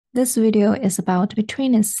This video is about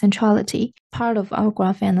Betweenness Centrality, part of our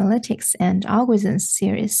graph analytics and algorithms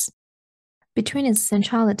series. Betweenness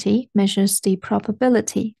centrality measures the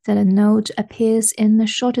probability that a node appears in the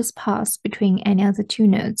shortest path between any other two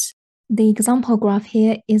nodes. The example graph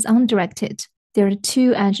here is undirected. There are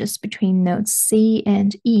two edges between nodes C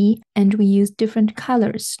and E, and we use different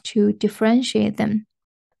colors to differentiate them.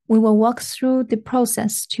 We will walk through the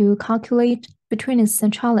process to calculate Betweenness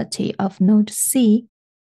centrality of node C.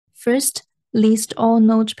 First, list all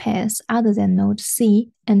node pairs other than node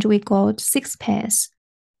C, and we got 6 pairs.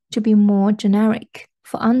 To be more generic,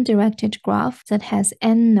 for undirected graph that has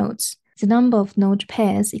n nodes, the number of node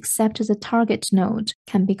pairs except the target node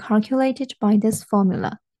can be calculated by this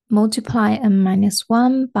formula. Multiply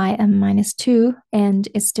n-1 by n-2 and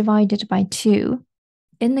it's divided by 2.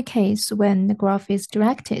 In the case when the graph is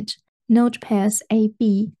directed, node pairs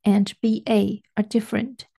AB and BA are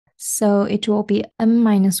different. So it will be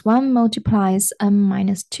n-1 multiplies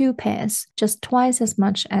n-2 pairs, just twice as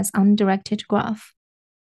much as undirected graph.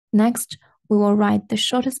 Next, we will write the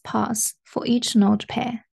shortest path for each node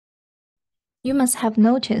pair. You must have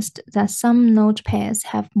noticed that some node pairs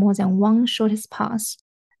have more than one shortest path.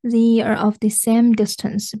 They are of the same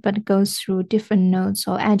distance but go through different nodes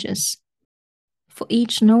or edges. For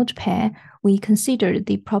each node pair, we consider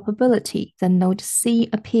the probability that node C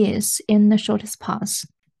appears in the shortest path.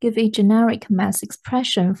 Give a generic math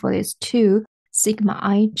expression for this too. Sigma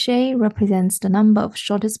ij represents the number of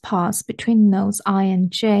shortest paths between nodes I and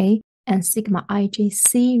j, and sigma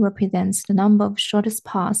ijc represents the number of shortest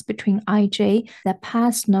paths between ij that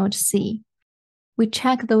pass node C. We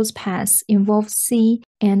check those paths involve C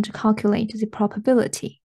and calculate the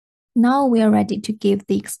probability. Now we are ready to give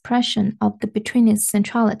the expression of the Betweenness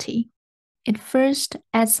centrality. It first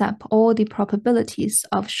adds up all the probabilities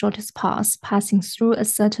of shortest paths passing through a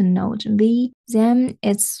certain node V, then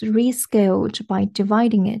it's rescaled by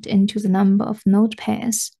dividing it into the number of node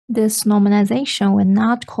pairs. This normalization will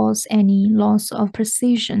not cause any loss of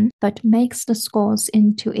precision, but makes the scores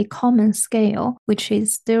into a common scale, which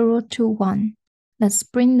is 0 to 1. Let's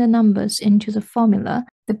bring the numbers into the formula.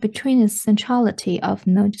 The Betweenness centrality of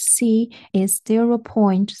node C is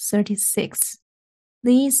 0.36.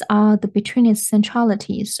 These are the Betweenness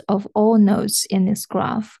centralities of all nodes in this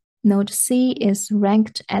graph. Node C is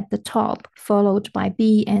ranked at the top, followed by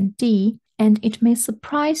B and D, and it may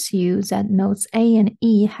surprise you that nodes A and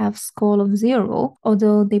E have score of 0,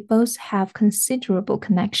 although they both have considerable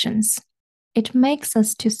connections. It makes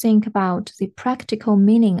us to think about the practical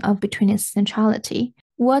meaning of Betweenness centrality.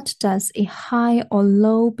 What does a high or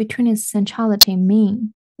low Betweenness centrality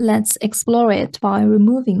mean? Let's explore it by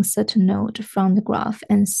removing certain node from the graph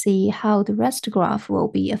and see how the rest graph will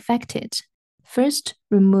be affected. First,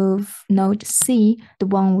 remove node C, the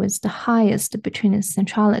one with the highest Betweenness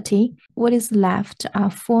centrality. What is left are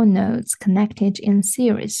 4 nodes connected in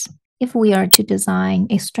series. If we are to design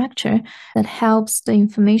a structure that helps the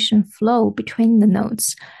information flow between the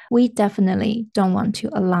nodes, we definitely don't want to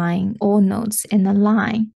align all nodes in a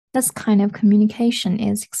line. This kind of communication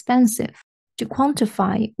is expensive. To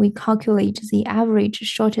quantify, we calculate the average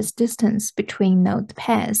shortest distance between node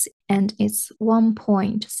pairs, and it's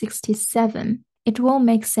 1.67. It will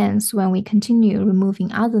make sense when we continue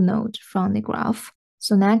removing other nodes from the graph.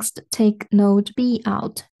 So next, take node B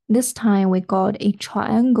out. This time we got a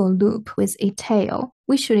triangle loop with a tail.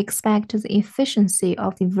 We should expect the efficiency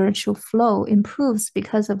of the virtual flow improves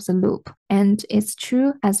because of the loop. And it's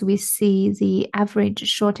true as we see the average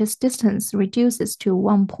shortest distance reduces to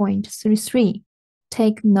 1.33.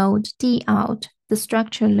 Take node D out. The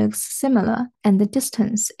structure looks similar and the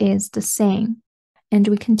distance is the same. And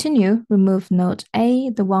we continue, remove node A,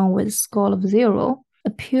 the one with score of 0. A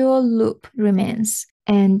pure loop remains,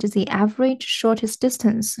 and the average shortest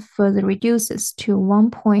distance further reduces to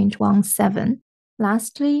 1.17.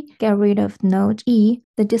 Lastly, get rid of node E,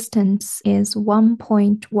 the distance is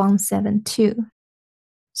 1.172.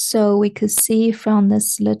 So we could see from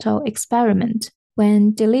this little experiment,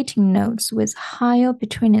 when deleting nodes with higher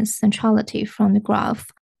Betweenness centrality from the graph,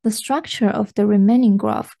 the structure of the remaining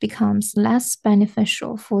graph becomes less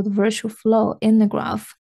beneficial for the virtual flow in the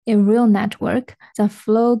graph. In real network, the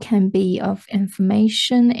flow can be of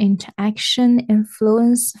information, interaction,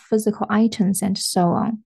 influence, physical items, and so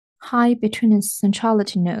on. High Betweenness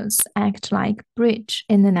centrality nodes act like bridge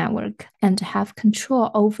in the network and have control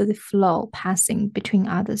over the flow passing between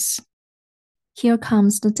others. Here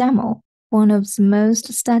comes the demo. One of the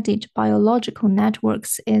most studied biological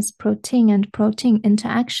networks is protein and protein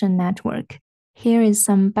interaction network. Here is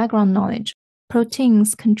some background knowledge.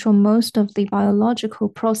 Proteins control most of the biological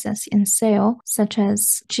process in cell, such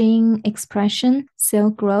as gene expression, cell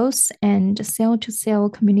growth, and cell-to-cell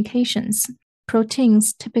communications.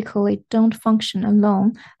 Proteins typically don't function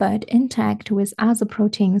alone, but interact with other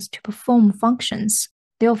proteins to perform functions.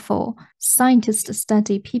 Therefore, scientists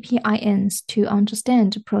study PPINs to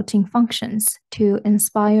understand protein functions, to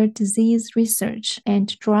inspire disease research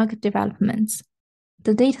and drug developments.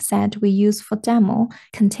 The dataset we use for demo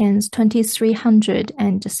contains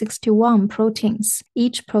 2,361 proteins.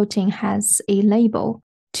 Each protein has a label.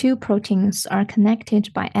 2 proteins are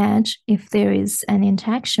connected by edge if there is an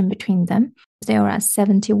interaction between them. There are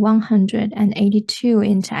 7,182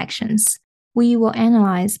 interactions. We will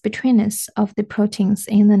analyze betweenness of the proteins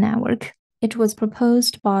in the network. It was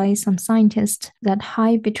proposed by some scientists that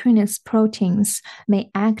high betweenness proteins may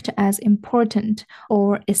act as important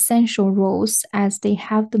or essential roles as they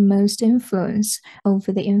have the most influence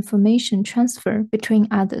over the information transfer between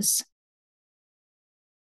others.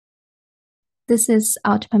 This is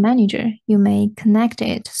Ultipa Manager. You may connect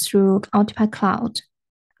it through Ultipa Cloud.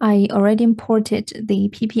 I already imported the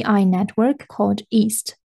PPI network called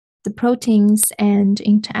East. The proteins and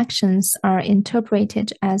interactions are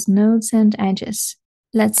interpreted as nodes and edges.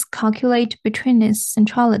 Let's calculate betweenness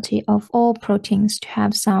centrality of all proteins to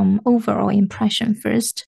have some overall impression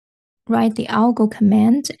first. Write the algo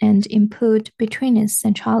command and input betweenness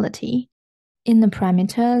centrality. In the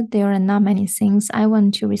parameter, there are not many things I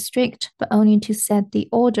want to restrict, but only to set the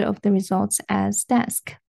order of the results as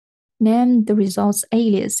desk. Name the results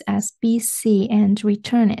alias as BC and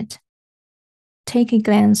return it. Take a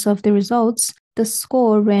glance of the results. The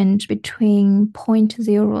score range between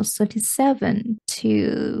 0.037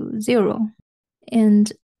 to 0.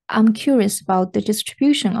 And I'm curious about the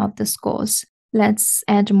distribution of the scores. Let's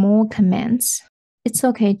add more comments. It's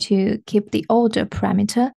okay to keep the order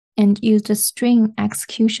parameter and use the string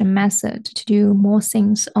execution method to do more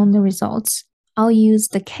things on the results. I'll use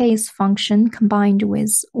the case function combined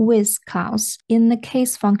with clause. In the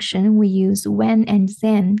case function, we use when and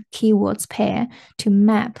then keywords pair to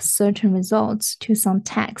map certain results to some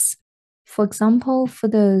tags. For example, for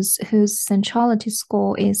those whose centrality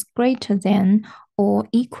score is greater than or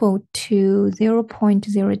equal to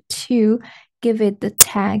 0.02, give it the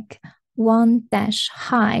tag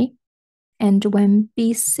 1-high. And when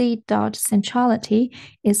BC.centrality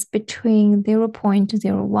is between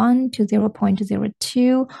 0.01 to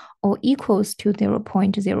 0.02 or equals to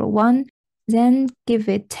 0.01, then give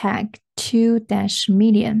it tag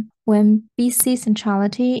 2-median. When BC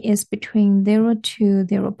centrality is between 0 to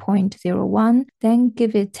 0.01, then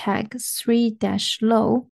give it tag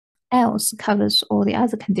 3-low. Else covers all the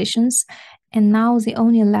other conditions. And now the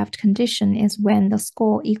only left condition is when the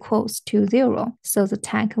score equals to 0, so the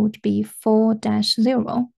tag would be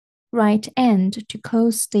 4-0. Write end to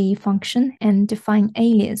close the function and define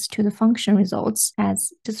alias to the function results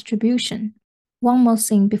as distribution. One more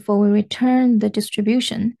thing before we return the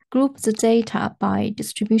distribution, group the data by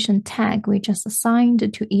distribution tag we just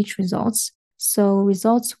assigned to each results, so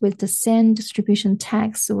results with the same distribution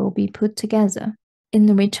tags will be put together. In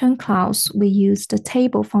the return clause, we use the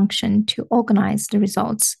table function to organize the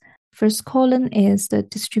results. First column is the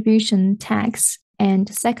distribution tags, and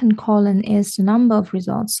second column is the number of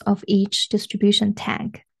results of each distribution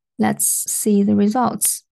tag. Let's see the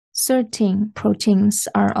results. 13 proteins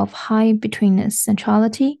are of high betweenness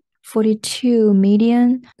centrality, 42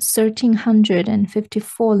 median,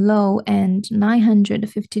 1,354 low, and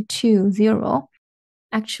 952 zero.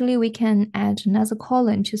 Actually, we can add another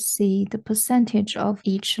column to see the percentage of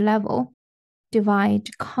each level. Divide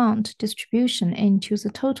count distribution into the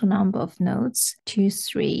total number of nodes,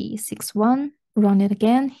 2361. Run it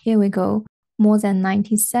again. Here we go. More than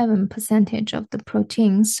 97% of the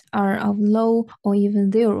proteins are of low or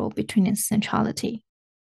even 0 betweenness centrality.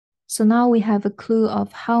 So now we have a clue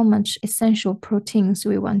of how much essential proteins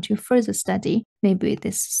we want to further study. Maybe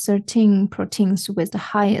these 13 proteins with the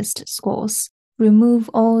highest scores. Remove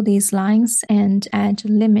all these lines and add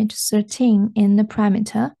limit 13 in the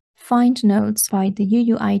parameter. Find nodes by the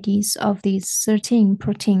UUIDs of these 13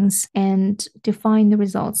 proteins and define the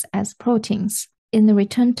results as proteins. In the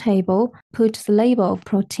return table, put the label of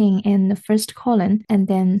protein in the first column and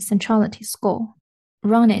then centrality score.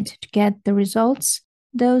 Run it to get the results.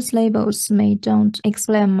 Those labels may don't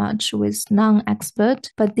explain much with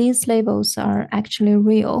non-expert, but these labels are actually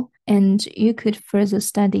real, and you could further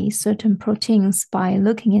study certain proteins by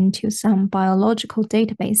looking into some biological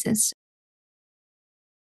databases.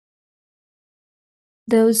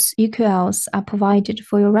 Those UQLs are provided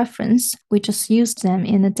for your reference. We just used them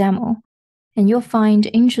in the demo, and you'll find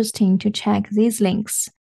interesting to check these links.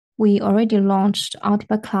 We already launched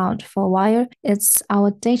Ultipa Cloud for a while. It's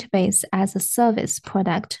our database as a service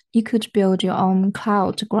product. You could build your own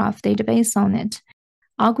cloud graph database on it.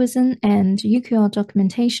 Algorithm and UQL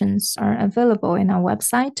documentations are available in our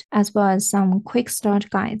website, as well as some quick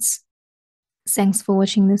start guides. Thanks for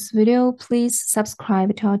watching this video. Please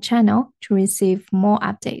subscribe to our channel to receive more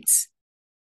updates.